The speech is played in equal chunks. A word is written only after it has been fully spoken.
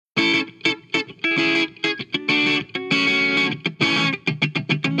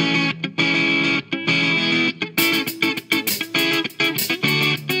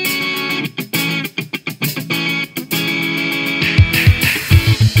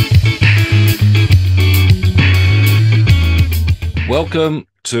Welcome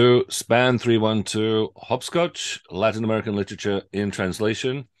to Span 312 Hopscotch, Latin American Literature in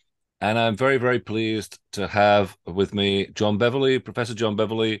Translation. And I'm very, very pleased to have with me John Beverley, Professor John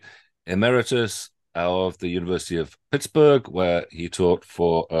Beverley, Emeritus of the University of Pittsburgh, where he taught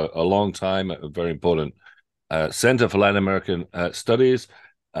for a long time at a very important Center for Latin American Studies.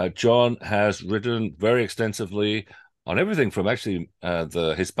 John has written very extensively on everything from actually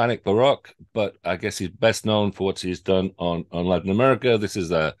the Hispanic Baroque, but I guess he's best known for what he's done on Latin America. This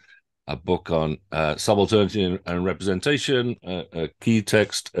is a book on subalternity and representation, a key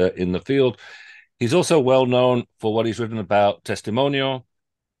text in the field. He's also well known for what he's written about Testimonio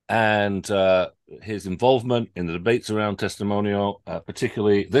and his involvement in the debates around Testimonio,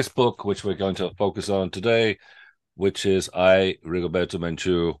 particularly this book, which we're going to focus on today, which is I, Rigoberta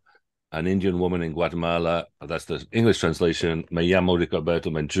Menchú, an Indian woman in Guatemala. That's the English translation. Me llamo Rigoberta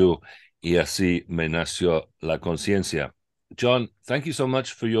Menchú y así me nació la conciencia. John, thank you so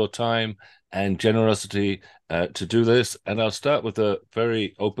much for your time and generosity to do this. And I'll start with a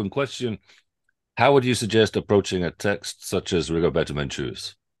very open question. How would you suggest approaching a text such as Rigoberta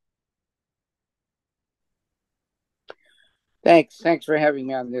Menchú's? Thanks for having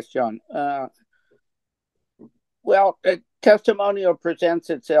me on this, John. Well, Testimonio presents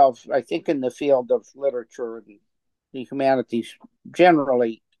itself, I think, in the field of literature and the humanities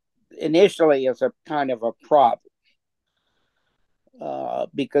generally, initially as a kind of a problem,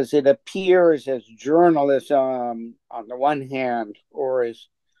 because it appears as journalism on the one hand, or as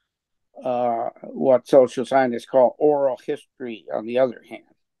what social scientists call oral history on the other hand.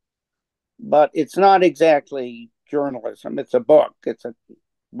 But it's not exactly journalism. It's a book. It's a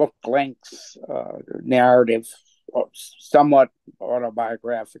book-length narrative, somewhat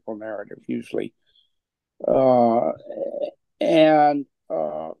autobiographical narrative, usually. And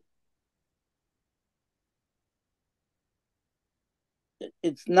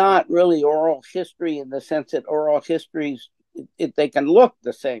it's not really oral history in the sense that oral histories, they can look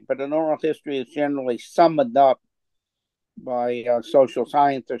the same, but an oral history is generally summed up by social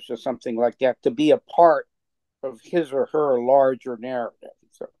scientists or something like that to be a part of his or her larger narrative.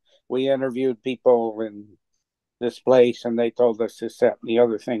 So we interviewed people in this place and they told us this, that, and the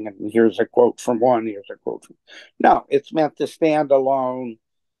other thing, and here's a quote from one, here's a quote from... No, it's meant to stand alone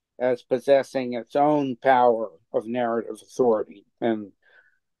as possessing its own power of narrative authority. And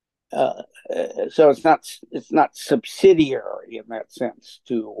so it's not subsidiary in that sense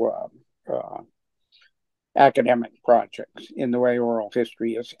to academic projects in the way oral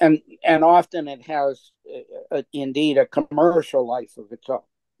history is, and often it has indeed a commercial life of its own.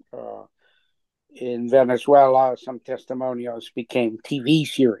 In Venezuela, some testimonials became TV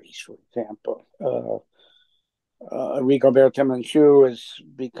series, for example. Rigoberta Menchú has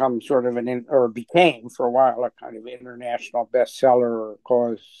become sort of became for a while a kind of international bestseller, or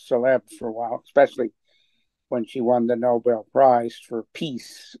cause célèbre for a while, especially when she won the Nobel Prize for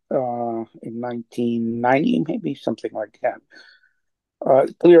Peace in 1990, maybe, something like that.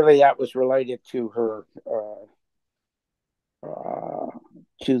 Clearly, that was related to her,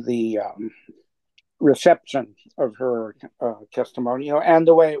 to the reception of her testimonial and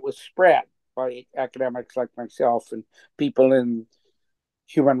the way it was spread by academics like myself and people in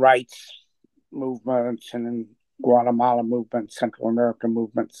human rights movements and in Guatemala movements, Central America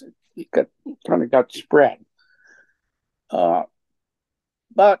movements. It kind of got spread.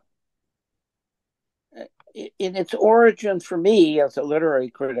 But in its origin, for me as a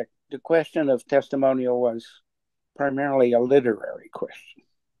literary critic, the question of testimonial was primarily a literary question.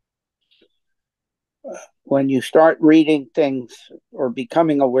 When you start reading things or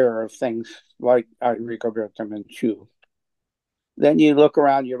becoming aware of things like Rigoberta Menchú, then you look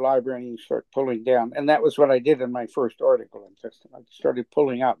around your library and you start pulling down. And that was what I did in my first article in Testimonio. I started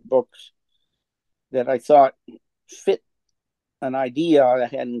pulling out books that I thought fit an idea I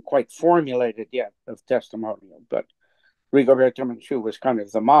hadn't quite formulated yet of testimonial, but Rigoberta Menchú was kind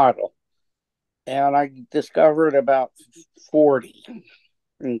of the model. And I discovered about 40,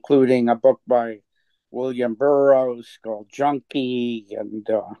 including a book by William Burroughs called Junkie, and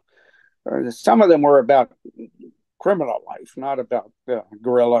some of them were about criminal life, not about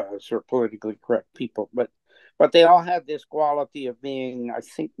guerrillas or politically correct people, but they all had this quality of being, I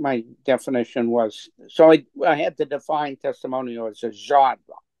think my definition was, so I had to define testimonial as a genre.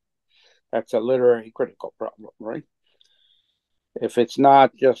 That's a literary critical problem, right? If it's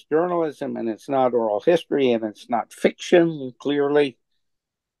not just journalism and it's not oral history and it's not fiction, clearly,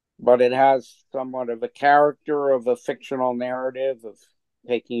 but it has somewhat of a character of a fictional narrative of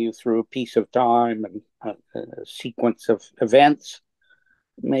taking you through a piece of time and a sequence of events,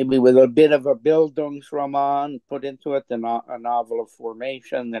 maybe with a bit of a Bildungsroman put into it, a novel of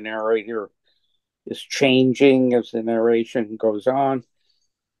formation. The narrator is changing as the narration goes on.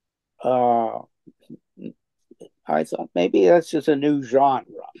 I thought maybe that's just a new genre,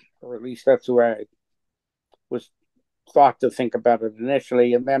 or at least that's the way I was thought to think about it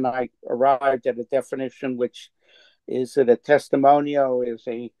initially. And then I arrived at a definition, which is that a testimonio is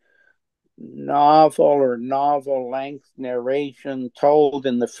a novel or novel length narration told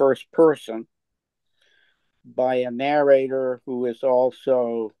in the first person by a narrator who is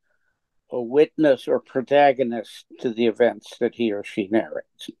also a witness or protagonist to the events that he or she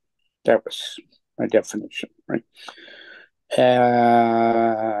narrates. That was my definition, right?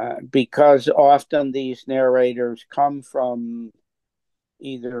 Because often these narrators come from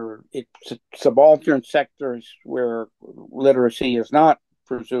either subaltern sectors where literacy is not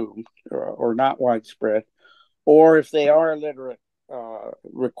presumed or not widespread, or if they are literate,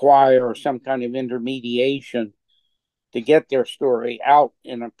 require some kind of intermediation to get their story out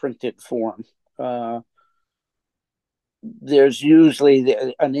in a printed form. There's usually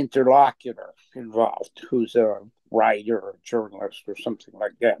an interlocutor involved who's a writer or journalist or something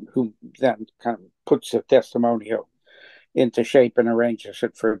like that, who then kind of puts the testimonial into shape and arranges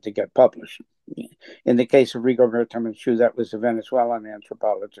it for it to get published. In the case of Rigoberta Menchú, that was a Venezuelan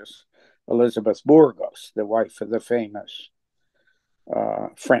anthropologist, Elizabeth Burgos, the wife of the famous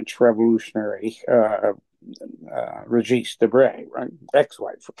French revolutionary Regis Debray, right?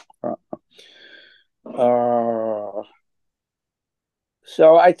 Ex-wife.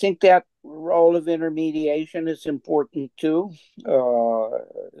 So I think that role of intermediation is important too.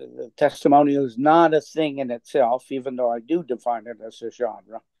 The testimonial is not a thing in itself, even though I do define it as a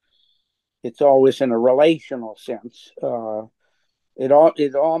genre. It's always in a relational sense. It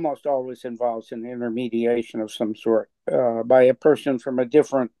almost always involves an intermediation of some sort by a person from a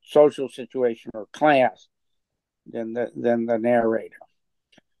different social situation or class than the narrator.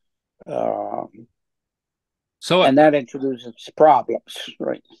 And that introduces problems,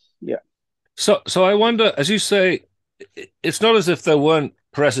 right? Yeah. So I wonder, as you say, it's not as if there weren't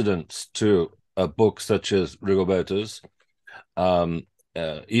precedents to a book such as Rigoberta's,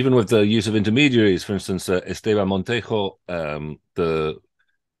 even with the use of intermediaries. For instance, Esteban Montejo,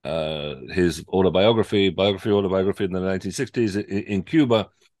 his autobiography in the 1960s in Cuba.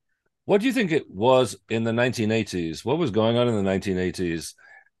 What do you think it was in the 1980s? What was going on in the 1980s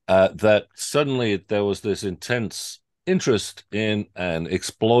that suddenly there was this intense interest in an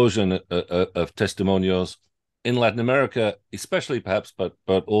explosion of testimonials in Latin America, especially perhaps, but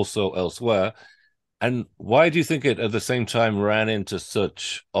also elsewhere? And why do you think it at the same time ran into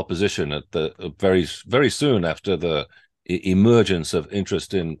such opposition at the very soon after the emergence of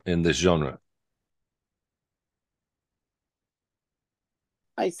interest in this genre?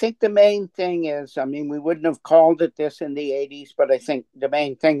 I think the main thing is, I mean, we wouldn't have called it this in the 80s, but I think the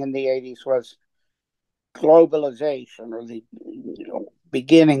main thing in the 80s was globalization, or the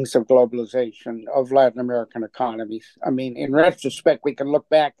beginnings of globalization of Latin American economies. I mean, in retrospect, we can look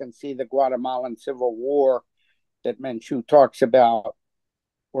back and see the Guatemalan Civil War that Menchú talks about,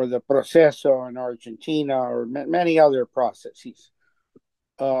 or the Proceso in Argentina, or many other processes.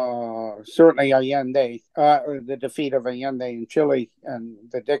 Certainly Allende, the defeat of Allende in Chile and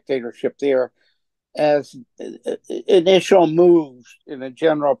the dictatorship there, as initial moves in a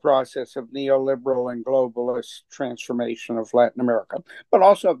general process of neoliberal and globalist transformation of Latin America, but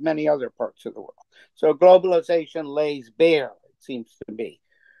also of many other parts of the world. So globalization lays bare, it seems to be,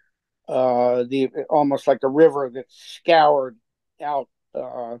 almost like a river that scoured out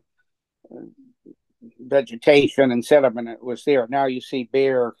vegetation and sediment that was there. Now you see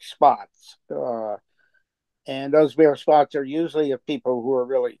bare spots. And those bare spots are usually of people who are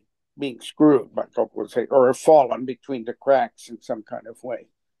really being screwed by globalization, or have fallen between the cracks in some kind of way.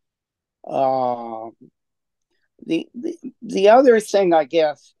 The other thing, I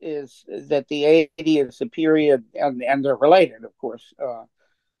guess, is that the 80s is a period, and they're related, of course,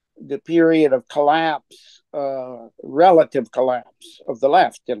 the period of collapse, relative collapse of the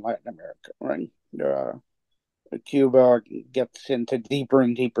left in Latin America, right? Cuba gets into deeper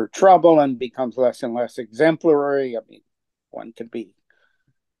and deeper trouble and becomes less and less exemplary. I mean, one could be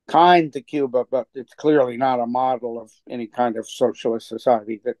kind to Cuba, but it's clearly not a model of any kind of socialist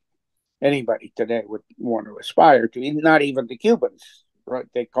society that anybody today would want to aspire to, not even the Cubans, right?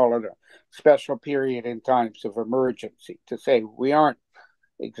 They call it a special period in times of emergency, to say we aren't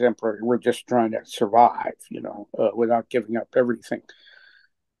exemplary, we're just trying to survive, without giving up everything.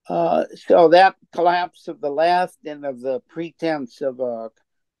 So that collapse of the left and of the pretense of a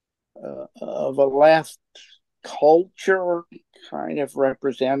left culture kind of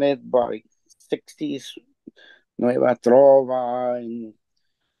represented by 60s Nueva Trova and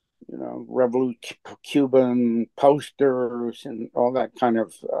Cuban posters and all that kind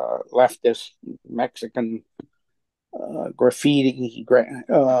of leftist Mexican graffiti.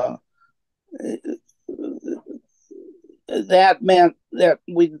 That meant that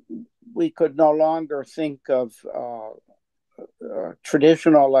we could no longer think of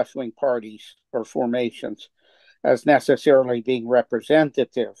traditional left-wing parties or formations as necessarily being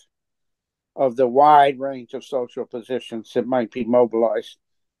representative of the wide range of social positions that might be mobilized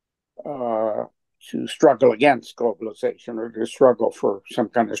to struggle against globalization or to struggle for some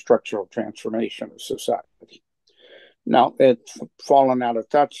kind of structural transformation of society. Now, it's fallen out of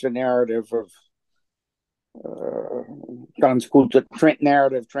touch, the narrative of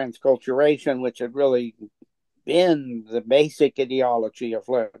narrative transculturation, which had really been the basic ideology of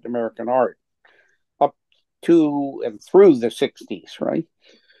Latin American art up to and through the 60s, right?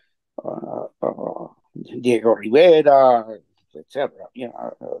 Diego Rivera, etc.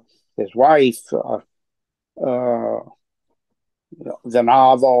 His wife, the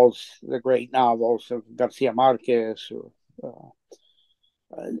novels, the great novels of Garcia Marquez.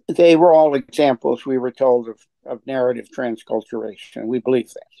 They were all examples, we were told, of narrative transculturation. We believe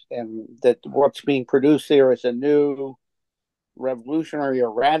that. And that what's being produced there is a new revolutionary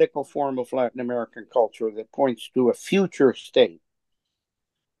or radical form of Latin American culture that points to a future state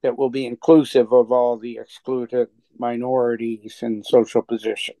that will be inclusive of all the excluded minorities and social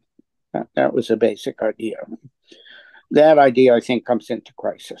position. That was a basic idea. That idea, I think, comes into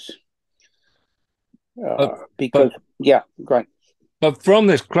crisis. Go ahead. But from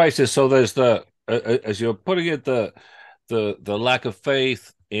this crisis, so there's as you're putting it, the lack of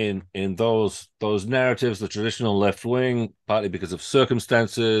faith in those narratives, the traditional left wing, partly because of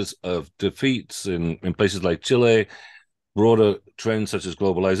circumstances of defeats in places like Chile, broader trends such as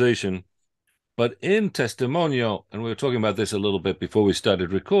globalization. But in Testimonio, and we were talking about this a little bit before we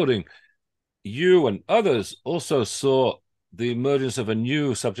started recording, you and others also saw the emergence of a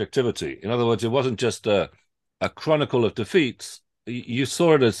new subjectivity. In other words, it wasn't just a chronicle of defeats. You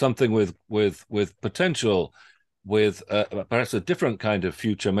saw it as something with potential, with perhaps a different kind of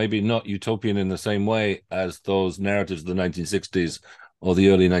future, maybe not utopian in the same way as those narratives of the 1960s or the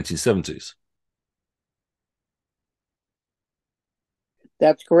early 1970s.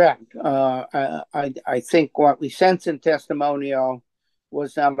 That's correct. I think what we sense in Testimonio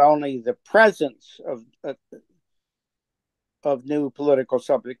was not only the presence of new political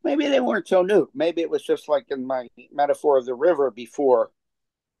subjects. Maybe they weren't so new. Maybe it was just like in my metaphor of the river before.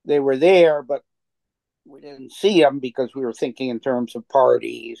 They were there, but we didn't see them because we were thinking in terms of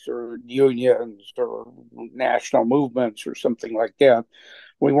parties or unions or national movements or something like that.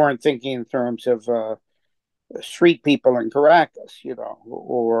 We weren't thinking in terms of street people in Caracas,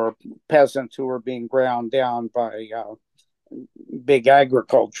 or peasants who were being ground down by big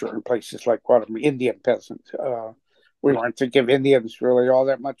agriculture in places like Guatemala, Indian peasants. We weren't thinking of Indians really all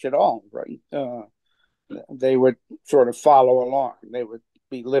that much at all, right? They would sort of follow along. They would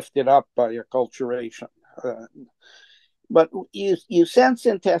be lifted up by acculturation. But you sense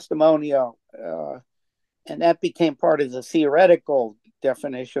in Testimonio, and that became part of the theoretical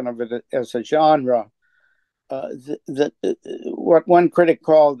definition of it as a genre, what one critic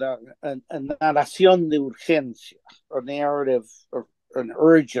called a narración de urgencia, a narrative of an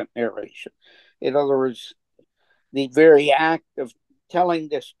urgent narration. In other words, the very act of telling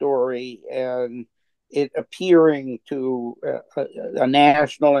this story and it appearing to a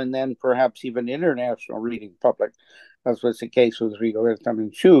national and then perhaps even international reading public, as was the case with Rigoberta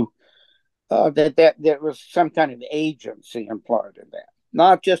Menchú, that there was some kind of agency implied in that,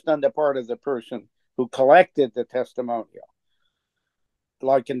 not just on the part of the person who collected the testimonial,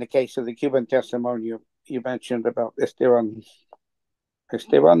 like in the case of the Cuban testimonial you mentioned about Esteban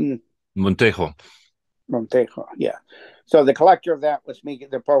Montejo. Yeah. So the collector of that was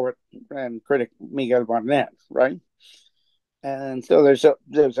the poet and critic Miguel Barnet, right? And so there's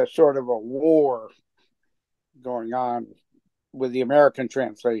a sort of a war going on with the American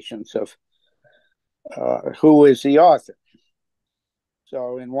translations of who is the author.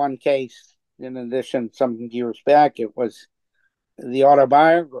 So in one case, in addition, some years back, it was the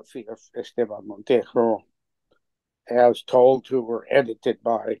autobiography of Esteban Montejo, as told to or edited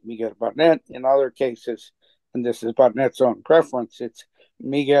by Miguel Barnet. In other cases, and this is Barnet's own preference, it's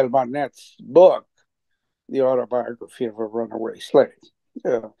Miguel Barnet's book, The Autobiography of a Runaway Slave.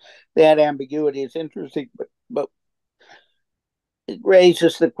 That ambiguity is interesting, but it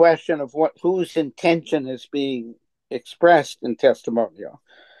raises the question of whose intention is being expressed in Testimonio.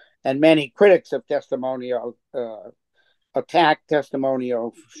 And many critics of Testimonio attacked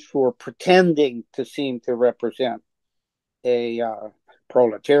Testimonio for pretending to seem to represent a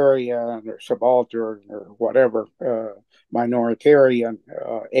proletarian or subaltern or whatever minoritarian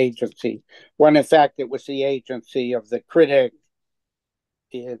agency, when in fact it was the agency of the critic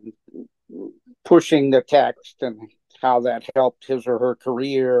in pushing the text and how that helped his or her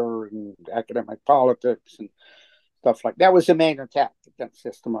career and academic politics and stuff like that. That was the main attack against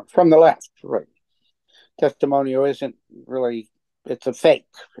Testimonio from the left, right? Testimonio isn't really, it's a fake.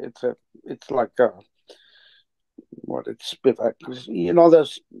 It's like what it's like, you know,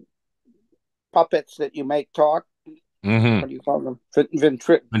 those puppets that you make talk. Mm-hmm. What do you call them?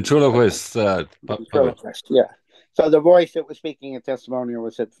 Ventriloquist. Ventriloquist. Yeah. So the voice that was speaking in Testimonio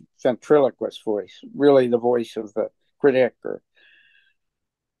was a ventriloquist voice, really the voice of the critic.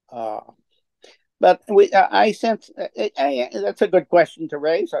 But I sense that's a good question to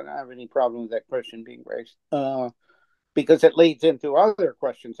raise. I don't have any problem with that question being raised because it leads into other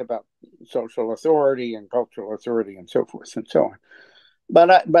questions about social authority and cultural authority and so forth and so on.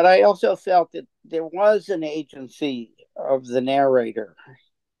 But I also felt that there was an agency of the narrator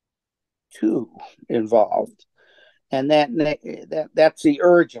too involved, and that's the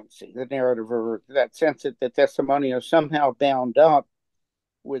urgency, the narrative, or that sense that the testimony is somehow bound up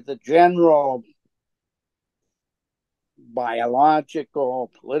with the general biological,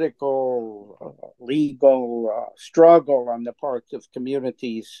 political, legal struggle on the parts of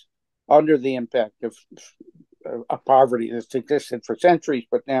communities under the impact of poverty that's existed for centuries,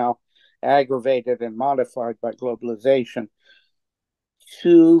 but now aggravated and modified by globalization,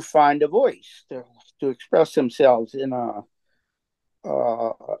 to find a voice, to express themselves in a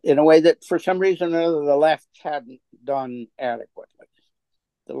way that, for some reason or another, the left hadn't done adequately.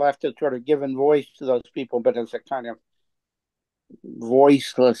 The left had sort of given voice to those people, but as a kind of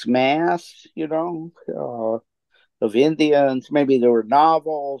voiceless mass, you know, of Indians. Maybe there were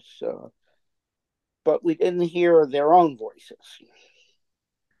novels, but we didn't hear their own voices.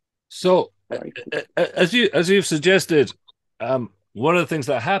 So, right? As you've suggested, one of the things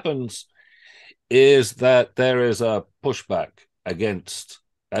that happens is that there is a pushback against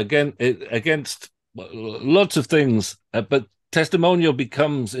lots of things, but Testimonio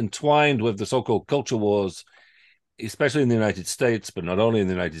becomes entwined with the so-called culture wars, especially in the United States, but not only in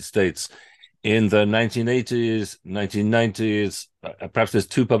the United States. In the 1980s, 1990s, perhaps there's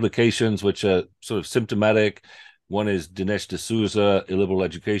two publications which are sort of symptomatic. One is Dinesh D'Souza, Illiberal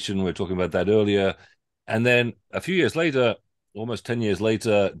Education. We were talking about that earlier. And then a few years later, almost 10 years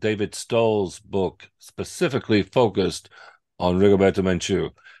later, David Stoll's book specifically focused on Rigoberta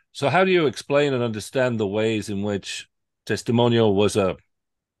Menchú. So how do you explain and understand the ways in which Testimonio was a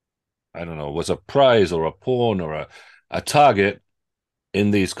prize or a pawn or a target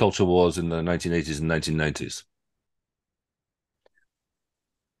in these culture wars in the 1980s and 1990s?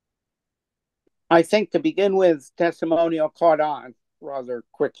 I think to begin with, Testimonio caught on rather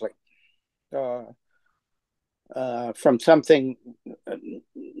quickly from something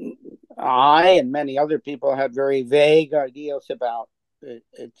I and many other people had very vague ideas about.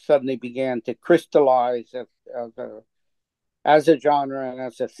 It suddenly began to crystallize as a genre and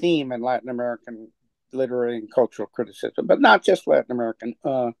as a theme in Latin American literary and cultural criticism, but not just Latin American.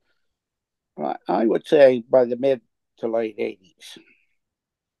 I would say by the mid to late 80s,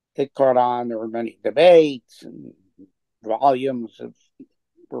 it caught on. There were many debates and volumes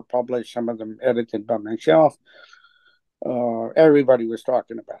were published, some of them edited by myself. Everybody was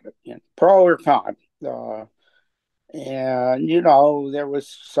talking about it, you know, pro or con. And, you know, there was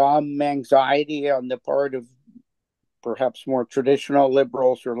some anxiety on the part of perhaps more traditional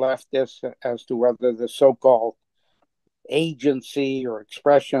liberals or leftists as to whether the so-called agency or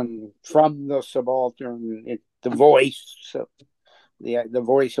expression from the subaltern, the voice, the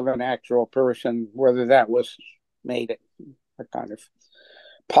voice of an actual person, whether that was made a kind of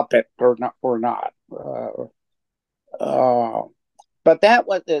puppet or not. But that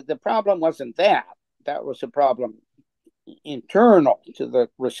was the problem. Wasn't that? That was a problem internal to the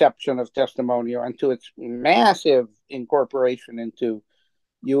reception of Testimonio and to its massive incorporation into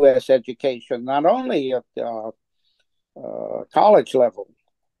U.S. education, not only at college level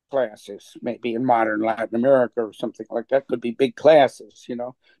classes, maybe in modern Latin America or something like that, could be big classes, you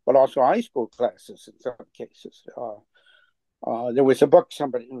know, but also high school classes in some cases. There was a book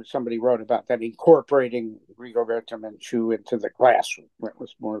somebody wrote about that, incorporating Rigoberta Menchú into the classroom. That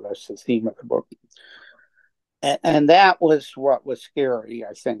was more or less the theme of the book. And that was what was scary,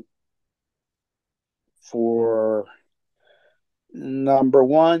 I think, for number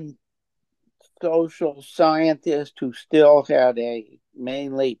one, social scientists who still had a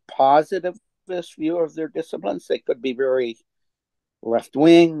mainly positivist view of their disciplines. They could be very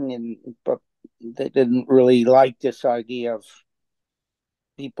left-wing, but they didn't really like this idea of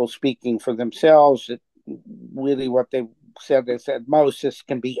people speaking for themselves. Really what they said is at most this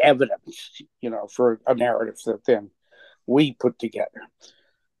can be evidence, for a narrative that then we put together.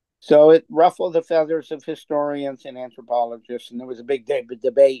 So it ruffled the feathers of historians and anthropologists, and there was a big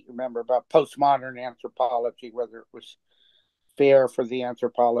debate, remember, about postmodern anthropology, whether it was fair for the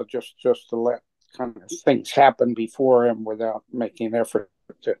anthropologist just to let kind of things happen before him without making an effort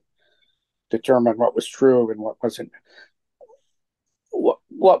to determine what was true and what wasn't.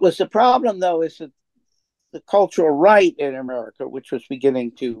 What was the problem, though, is that the cultural right in America, which was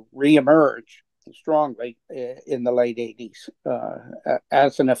beginning to reemerge strongly in the late 80s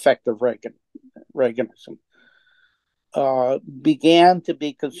as an effect of Reaganism, began to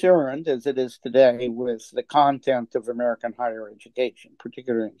be concerned, as it is today, with the content of American higher education,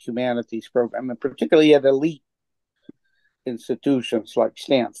 particularly in humanities program, and particularly at elite institutions like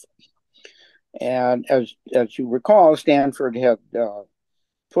Stanford. And as you recall, Stanford had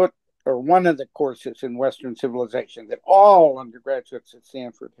put, or one of the courses in Western civilization that all undergraduates at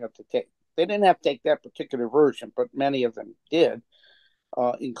Stanford had to take. They didn't have to take that particular version, but many of them did.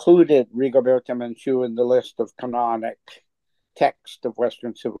 Included Rigoberta Menchú in the list of canonic text of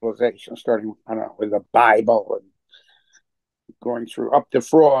Western civilization, starting, with the Bible and going through up to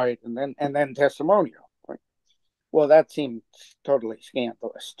Freud and then Testimonio. Right? Well, that seemed totally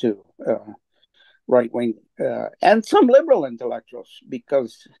scandalous to right wing and some liberal intellectuals,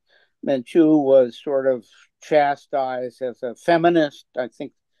 because Menchú was sort of chastised as a feminist. I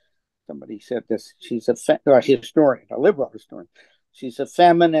think somebody said this. She's a historian, a liberal historian. She's a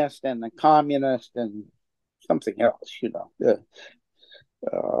feminist and a communist and something else,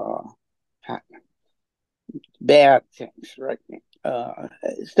 bad things, right?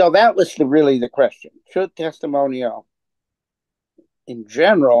 So that was really the question. Should Testimonio in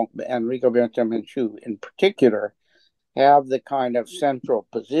general, and Rigoberta Menchú in particular, have the kind of central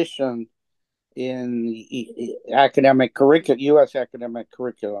position in academic curriculum, U.S. academic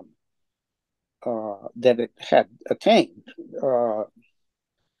curriculum, that it had attained?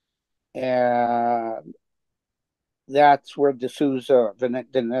 And that's where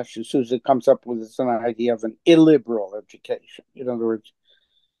Dinesh D'Souza comes up with an idea of an illiberal education. In other words,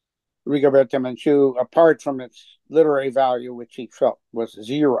 Rigoberta Menchú, apart from its literary value, which he felt was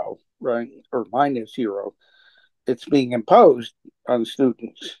zero, right, or -0, it's being imposed on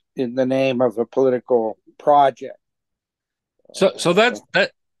students in the name of a political project. So that's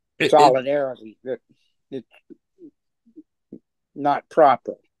that. Solidarity that it's not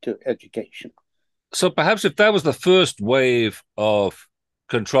proper to education. So perhaps if that was the first wave of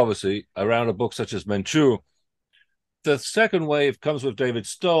controversy around a book such as Menchú, the second wave comes with David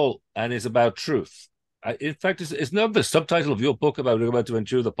Stoll and is about truth. In fact, is not the subtitle of your book about Rigoberta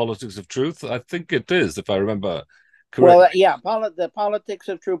Menchú, The Politics of Truth? I think it is, if I remember correctly. Well, yeah, The Politics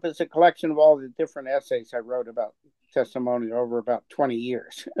of Truth is a collection of all the different essays I wrote about Testimonio over about 20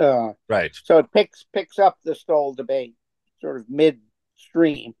 years. Right. So it picks up the Stoll debate sort of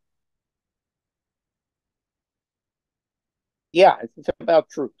midstream. Yeah, it's about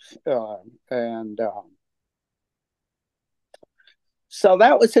truth. So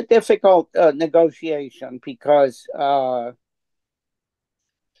that was a difficult negotiation because on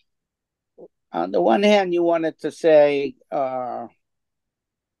the one hand, you wanted to say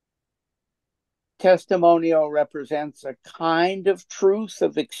Testimonio represents a kind of truth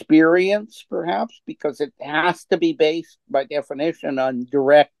of experience, perhaps, because it has to be based by definition on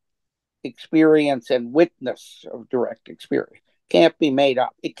direct experience and witness of direct experience. Can't be made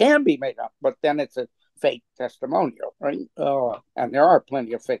up. It can be made up, but then it's a fake testimonial, right? And there are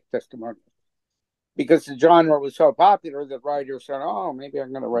plenty of fake testimonials because the genre was so popular that writers said, "Oh, maybe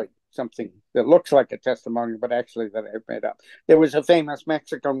I'm going to write something that looks like a testimonial, but actually that I've made up." There was a famous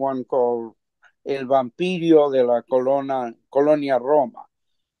Mexican one called El Vampirio de la Colonia Roma,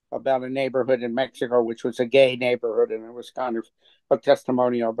 about a neighborhood in Mexico which was a gay neighborhood, and it was kind of a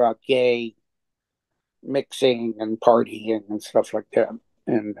testimonial about gay mixing and partying and stuff like that.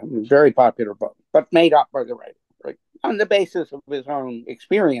 And very popular book, but made up by the writer, right? On the basis of his own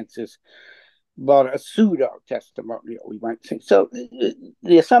experiences, but a pseudo testimonial, we might say. So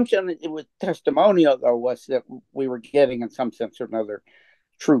the assumption with testimonial, though, was that we were getting, in some sense or another,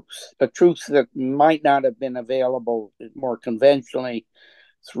 truth, a truth that might not have been available more conventionally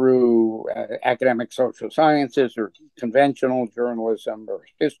through academic social sciences or conventional journalism or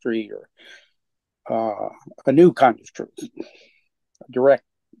history, or a new kind of truth, direct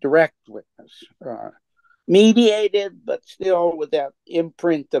witness. mediated, but still with that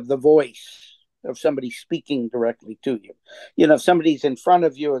imprint of the voice of somebody speaking directly to you. If somebody's in front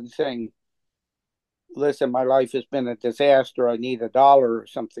of you and saying, listen, my life has been a disaster, I need $1 or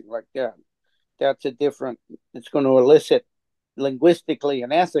something like that. That's it's going to elicit linguistically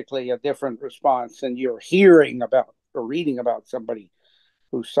and ethically a different response than you're hearing about or reading about somebody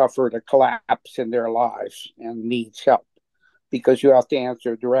who suffered a collapse in their lives and needs help, because you have to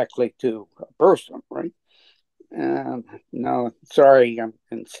answer directly to a person, right? No, sorry, and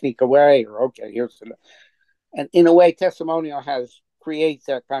sneak away, or okay, and in a way, testimonial creates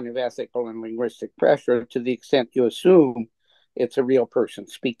that kind of ethical and linguistic pressure to the extent you assume it's a real person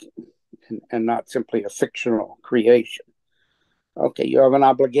speaking and not simply a fictional creation. Okay, you have an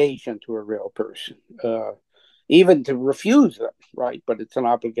obligation to a real person, even to refuse them, right? But it's an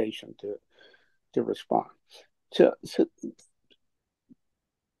obligation to respond. So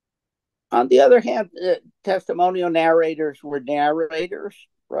on the other hand, testimonial narrators were narrators,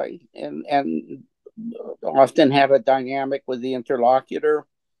 right? And often had a dynamic with the interlocutor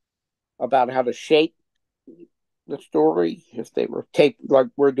about how to shape the story. If they were tape, like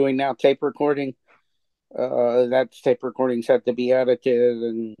we're doing now, tape recording, that tape recordings had to be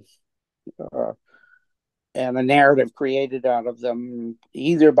edited uh, and a narrative created out of them,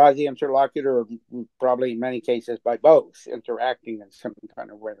 either by the interlocutor or probably in many cases by both, interacting in some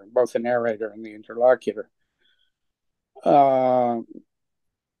kind of way, both the narrator and the interlocutor.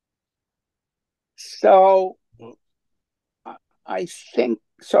 So I think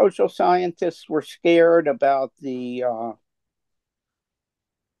social scientists were scared about the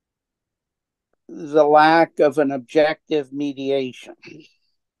lack of an objective mediation.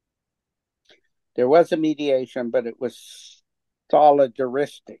 There was a mediation, but it was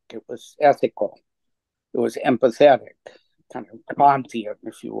solidaristic. It was ethical. It was empathetic, kind of Kantian,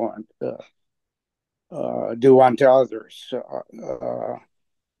 if you want. Do unto others.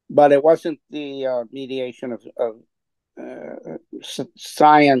 But it wasn't the mediation of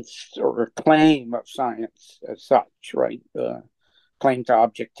science or claim of science as such, right? Claim to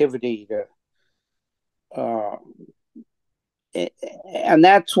objectivity, and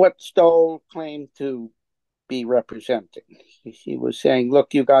that's what Stoll claimed to be representing. He was saying,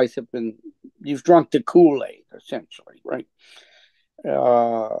 look, you guys you've drunk the Kool-Aid, essentially, right?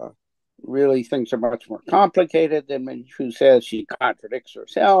 Really, things are much more complicated than Menchú says. She contradicts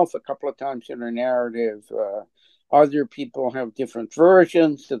herself a couple of times in her narrative. Other people have different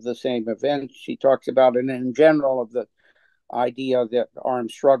versions of the same event she talks about, and in general of the idea that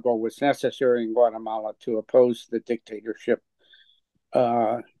armed struggle was necessary in Guatemala to oppose the dictatorship.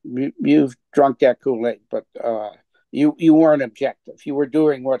 You've drunk that Kool-Aid, but you weren't objective. You were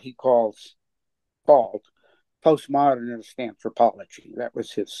doing what he called postmodernist anthropology. That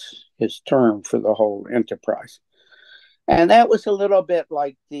was his term for the whole enterprise, and that was a little bit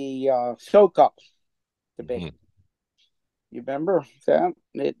like the so-called debate. Mm-hmm. You remember that?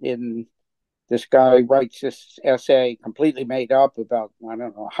 This guy writes this essay completely made up about, I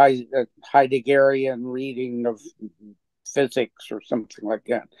don't know, Heideggerian reading of physics or something like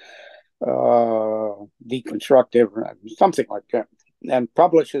that, deconstructive, something like that, and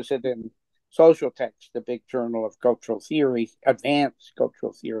publishes it in Social Text, the big journal of cultural theory, advanced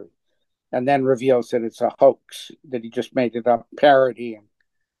cultural theory, and then reveals that it's a hoax, that he just made it up, parodying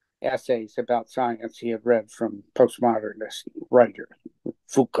essays about science he had read from postmodernist writers,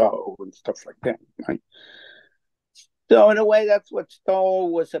 Foucault and stuff like that, right? So in a way, that's what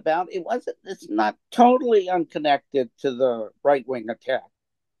Stoll was about. It's not totally unconnected to the right-wing attack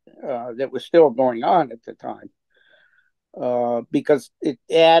that was still going on at the time, because it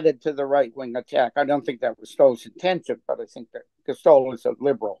added to the right-wing attack. I don't think that was Stoll's intention, but I think that because Stoll is a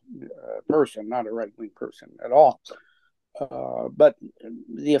liberal person, not a right-wing person at all. But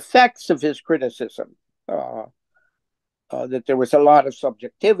the effects of his criticism, that there was a lot of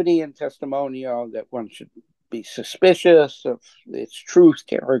subjectivity in testimonial, that one should be suspicious of its truth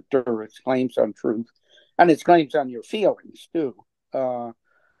character, its claims on truth, and its claims on your feelings, too. What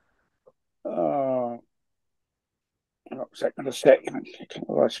was I going to say? I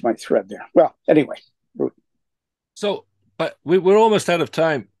lost my thread there. Well, anyway. So, but we're almost out of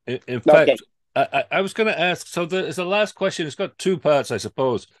time. In fact, I was going to ask, so there's a last question. It's got two parts, I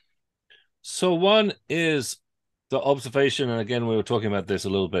suppose. So one is the observation, and again, we were talking about this a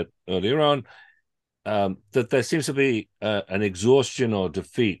little bit earlier on, that there seems to be an exhaustion or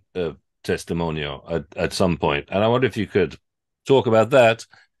defeat of testimonial at some point. And I wonder if you could talk about that.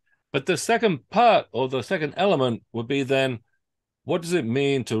 But the second part, or the second element, would be then, what does it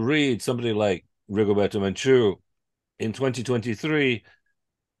mean to read somebody like Rigoberta Menchú in 2023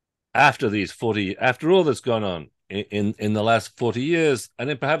 after after all that's gone on in the last 40 years, and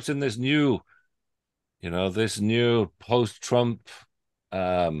then perhaps in this new, this new post-Trump,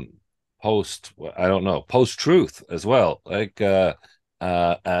 um, I don't know, post-truth as well, like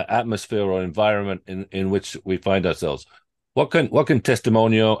atmosphere or environment in which we find ourselves. What can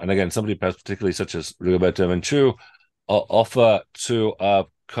Testimonio, and again, somebody perhaps particularly such as Rigoberta Menchú, offer to our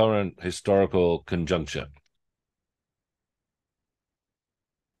current historical conjuncture?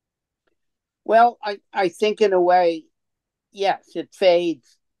 Well, I think in a way, yes, it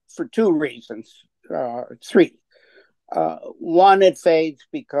fades for two reasons, three. One, it fades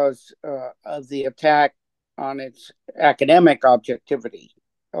because of the attack on its academic objectivity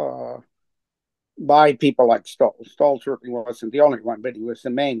by people like Stoll. Stoll certainly wasn't the only one, but he was the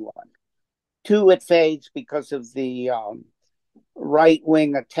main one. Two, it fades because of the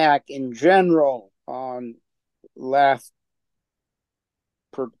right-wing attack in general on left,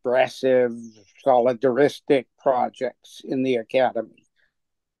 progressive, solidaristic projects in the academy.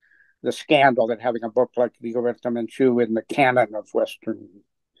 The scandal that having a book like Rigoberta Menchú in the canon of Western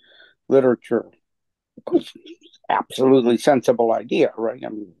literature was absolutely sensible idea, right? I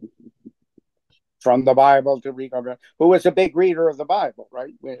mean, from the Bible to Rigoberta, who was a big reader of the Bible,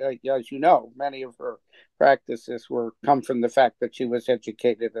 right? As you know, many of her practices come from the fact that she was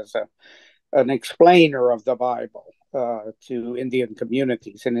educated as an explainer of the Bible to Indian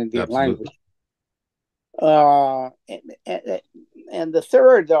communities in Indian Absolutely. language. And the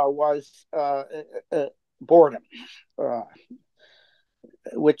third, though, was boredom,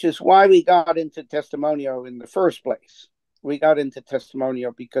 which is why we got into Testimonio in the first place. We got into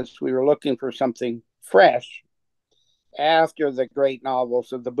Testimonio because we were looking for something fresh after the great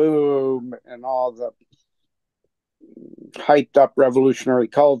novels of the boom and all the hyped up revolutionary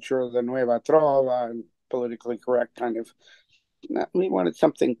culture, the Nueva Trova, and politically correct kind of. We wanted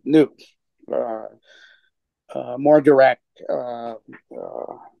something new, more direct,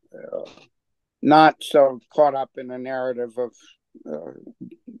 not so caught up in a narrative of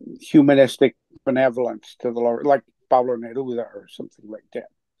humanistic benevolence to the lower, like Pablo Neruda or something like that.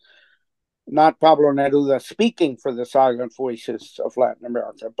 Not Pablo Neruda speaking for the silent voices of Latin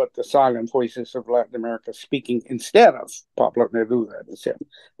America, but the silent voices of Latin America speaking instead of Pablo Neruda.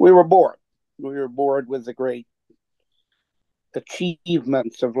 We were bored. We were bored with the great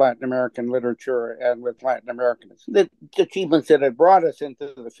achievements of Latin American literature and with Latin Americans. The achievements that had brought us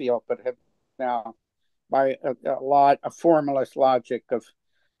into the field, but have now, by a formalist logic of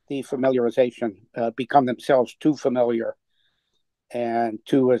defamiliarization, become themselves too familiar and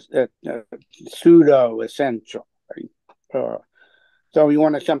too pseudo-essential. Right? So we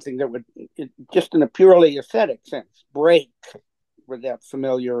wanted something that would, just in a purely aesthetic sense, break with that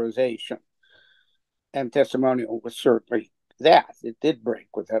familiarization. And Testimonio was certainly that. It did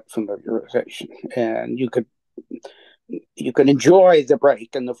break with that familiarization. And you could enjoy the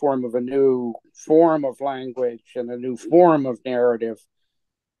break in the form of a new form of language and a new form of narrative,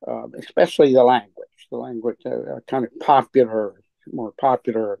 especially the language, kind of more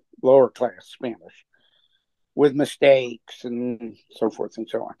popular lower class Spanish with mistakes and so forth and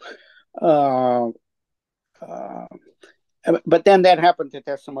so on. But then that happened to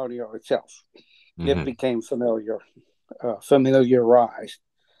Testimonio itself. Mm-hmm. It became familiarized,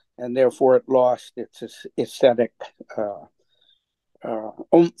 and therefore it lost its aesthetic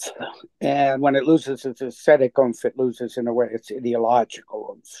oomph. And when it loses its aesthetic oomph, it loses, in a way, its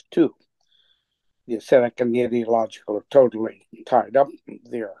ideological oomph too. The aesthetic and the ideological are totally tied up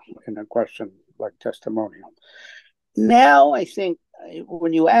there in a question like Testimonio. Now, I think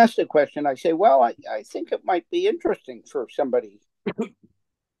when you ask the question, I say, well, I think it might be interesting for somebody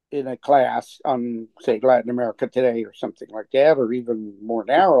in a class on, say, Latin America Today or something like that, or even more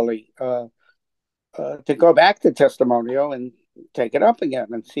narrowly, to go back to Testimonio and take it up again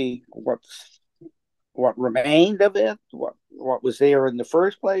and see what remained of it, what was there in the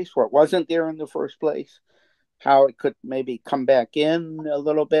first place, what wasn't there in the first place, how it could maybe come back in a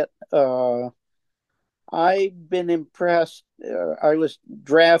little bit. I've been impressed. I was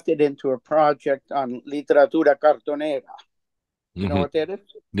drafted into a project on literatura cartonera. You know what that is?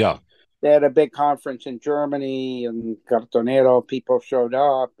 Yeah. They had a big conference in Germany, and cartonero people showed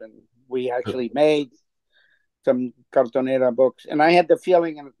up, and we actually made some cartonera books. And I had the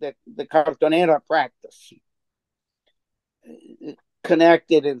feeling that the cartonera practice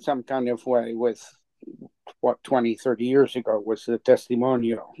connected in some kind of way with what 20, 30 years ago was the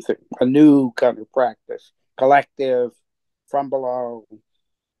Testimonio thing, a new kind of practice, collective, from below,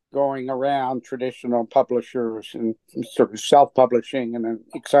 going around traditional publishers and sort of self-publishing in an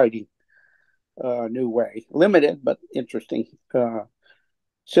exciting new way. Limited, but interesting.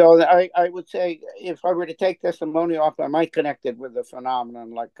 So I would say if I were to take Testimonio off, I might connect it with a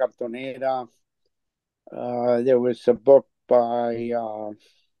phenomenon like Cartonera. There was a book by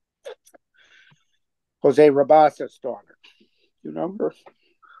Jose Rabasa's daughter. You know her?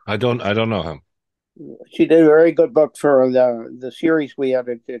 I don't know him. She did a very good book for the series we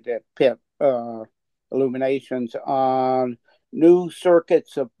edited at Pitt, Illuminations, on new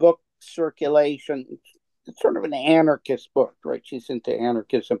circuits of book circulation. It's sort of an anarchist book, right? She's into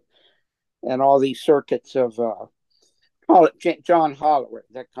anarchism and all these circuits of call it John Holloway,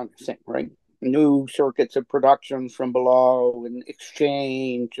 that kind of thing, right? New circuits of production from below and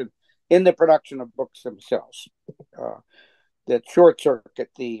exchange and in the production of books themselves. Uh, that short circuit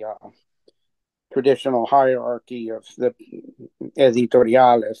the traditional hierarchy of the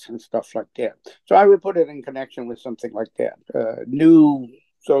editoriales and stuff like that. So I would put it in connection with something like that. New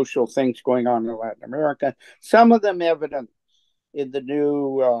social things going on in Latin America. Some of them evident in the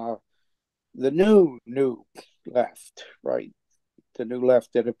new left, right? The new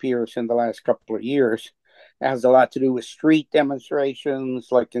left that appears in the last couple of years. It has a lot to do with street demonstrations,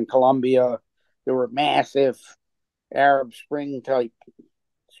 like in Colombia. There were massive Arab Spring type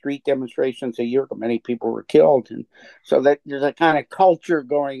street demonstrations a year ago. Many people were killed. And so that there's a kind of culture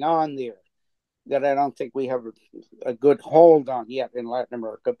going on there that I don't think we have a good hold on yet in Latin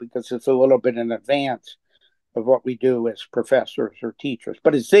America because it's a little bit in advance of what we do as professors or teachers.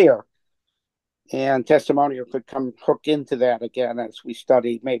 But it's there. And Testimonio could come hook into that again as we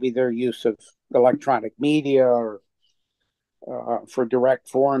study maybe their use of electronic media or for direct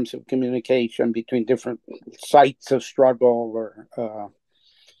forms of communication between different sites of struggle. Or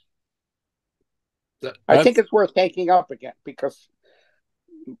I think it's worth taking up again because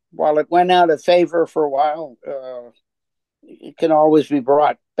while it went out of favor for a while, it can always be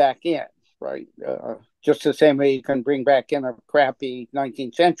brought back in, right? Just the same way you can bring back in a crappy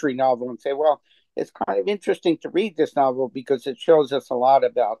 19th century novel and say, well, it's kind of interesting to read this novel because it shows us a lot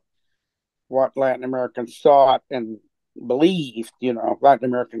about what Latin Americans thought and believed, Latin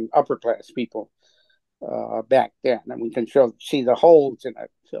American upper class people back then, and we can see the holes in it.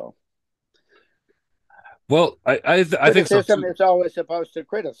 So, Well, I think so criticism too. is always supposed to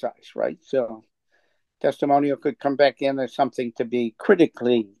criticize, right? So, Testimonio could come back in as something to be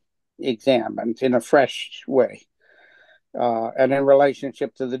critically examined in a fresh way, and in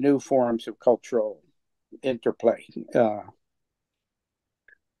relationship to the new forms of cultural interplay.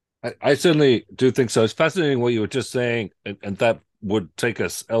 I certainly do think so. It's fascinating what you were just saying, and that would take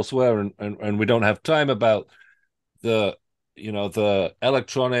us elsewhere, and we don't have time about the the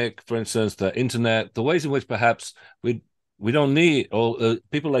electronic, for instance, the internet, the ways in which perhaps we don't need, or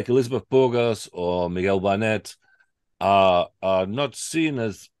people like Elizabeth Burgos or Miguel Barnett are not seen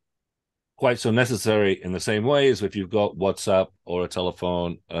as quite so necessary in the same way as if you've got WhatsApp or a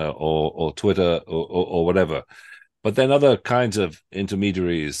telephone or Twitter or whatever. But then other kinds of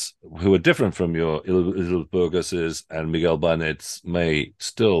intermediaries who are different from your Elizabeth Burgos's and Miguel Barnett's may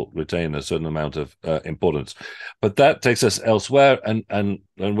still retain a certain amount of importance. But that takes us elsewhere, and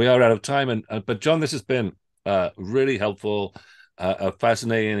we are out of time. But John, this has been really helpful, a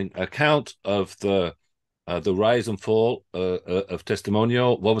fascinating account of the rise and fall of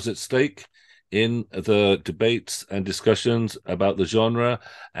Testimonio, what was at stake in the debates and discussions about the genre,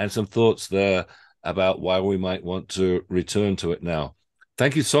 and some thoughts there about why we might want to return to it now.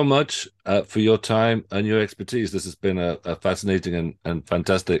 Thank you so much for your time and your expertise. This has been a fascinating and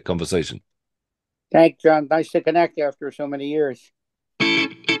fantastic conversation. Thanks, John. Nice to connect after so many years.